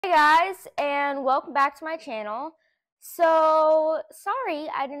Hey guys, and welcome back to my channel. So sorry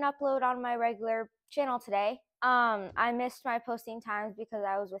I didn't upload on my regular channel today. I missed my posting times because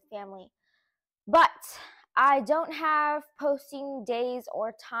I was with family. But I don't have posting days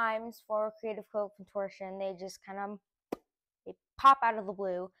or times for Creative Cove Contortion. They just they pop out of the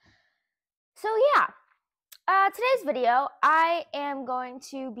blue. So yeah, today's video, I am going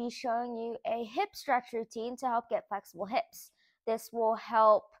to be showing you a hip stretch routine to help get flexible hips. This will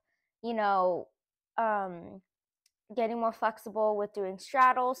help, you know, getting more flexible with doing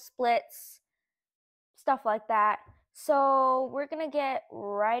straddles, splits, stuff like that. So we're gonna get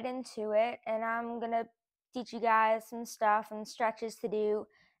right into it, and I'm gonna teach you guys some stuff and stretches to do,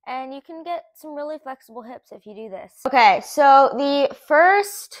 and you can get some really flexible hips if you do this. Okay, so the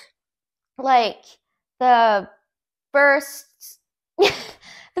first the first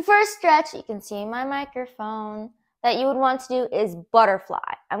the first stretch, you can see my microphone, that you would want to do is butterfly.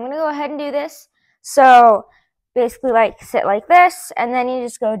 I'm gonna go ahead and do this. So basically sit like this, and then you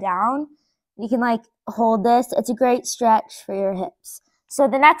just go down. You can hold this. It's a great stretch for your hips. So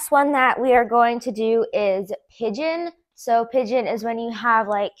the next one that we are going to do is pigeon. So pigeon is when you have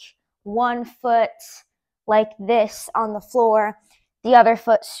one foot like this on the floor, the other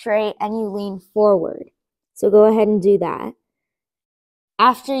foot straight, and you lean forward. So go ahead and do that.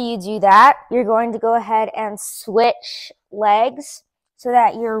 After you do that, you're going to go ahead and switch legs so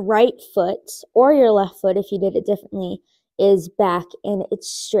that your right foot, or your left foot if you did it differently, is back and it's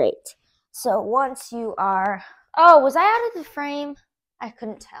straight. So once you are, oh, was I out of the frame? I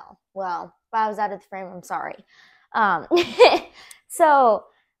couldn't tell. Well, if I was out of the frame, I'm sorry. So,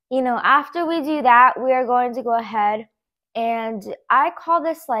 after we do that, we are going to go ahead, and I call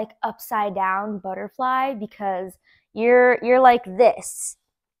this upside down butterfly because you're like this,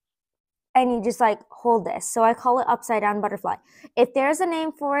 and you just hold this. So I call it upside down butterfly. If there's a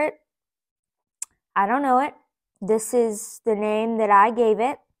name for it, I don't know it. This is the name that I gave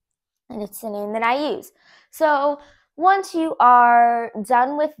it, and it's the name that I use. So once you are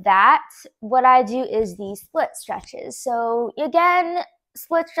done with that, what I do is these split stretches. So again,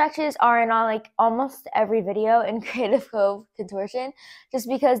 split stretches are in almost every video in Creative Cove Contortion, just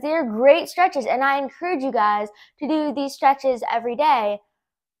because they're great stretches, and I encourage you guys to do these stretches every day,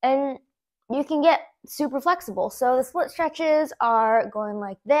 and you can get super flexible. So the split stretches are going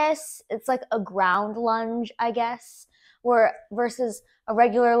like this. It's like a ground lunge, I guess, where versus a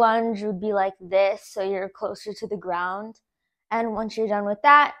regular lunge would be like this, so you're closer to the ground. And once you're done with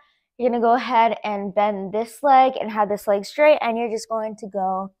that, you're gonna go ahead and bend this leg and have this leg straight, and you're just going to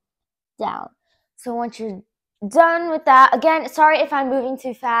go down. So once you're done with that, again, sorry if I'm moving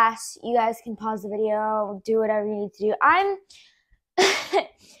too fast. You guys can pause the video, do whatever you need to do.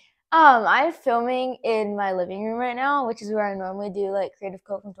 I'm filming in my living room right now, which is where I normally do Creative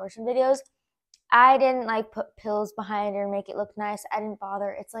Cove Contortion videos. I didn't put pillows behind it or make it look nice. I didn't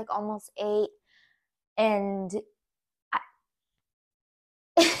bother. It's almost 8, and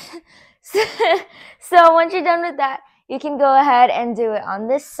so once you're done with that, you can go ahead and do it on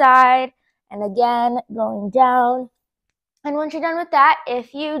this side, and again going down. And once you're done with that,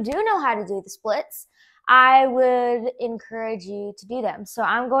 if you do know how to do the splits, I would encourage you to do them. So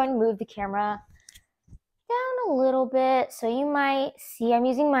I'm going to move the camera down a little bit. So you might see I'm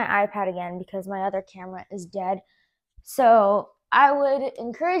using my iPad again because my other camera is dead. So I would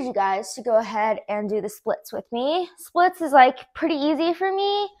encourage you guys to go ahead and do the splits with me. Splits is pretty easy for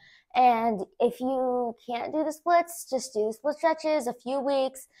me. And if you can't do the splits, just do the split stretches a few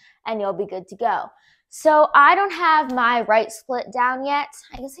weeks and you'll be good to go. So I don't have my right split down yet.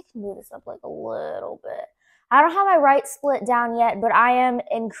 I guess I can move this up a little bit. I don't have my right split down yet, but I am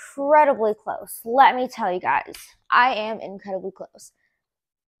incredibly close. Let me tell you guys, I am incredibly close.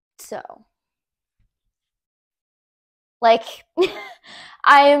 So,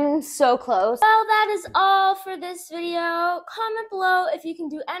 I am so close. Well, that is all for this video. Comment below if you can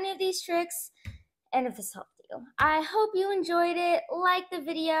do any of these tricks and if this helped you. I hope you enjoyed it. Like the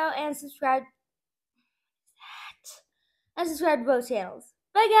video and subscribe. And subscribe to both channels.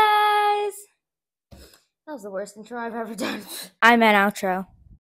 Bye, guys! That was the worst intro I've ever done. I meant outro.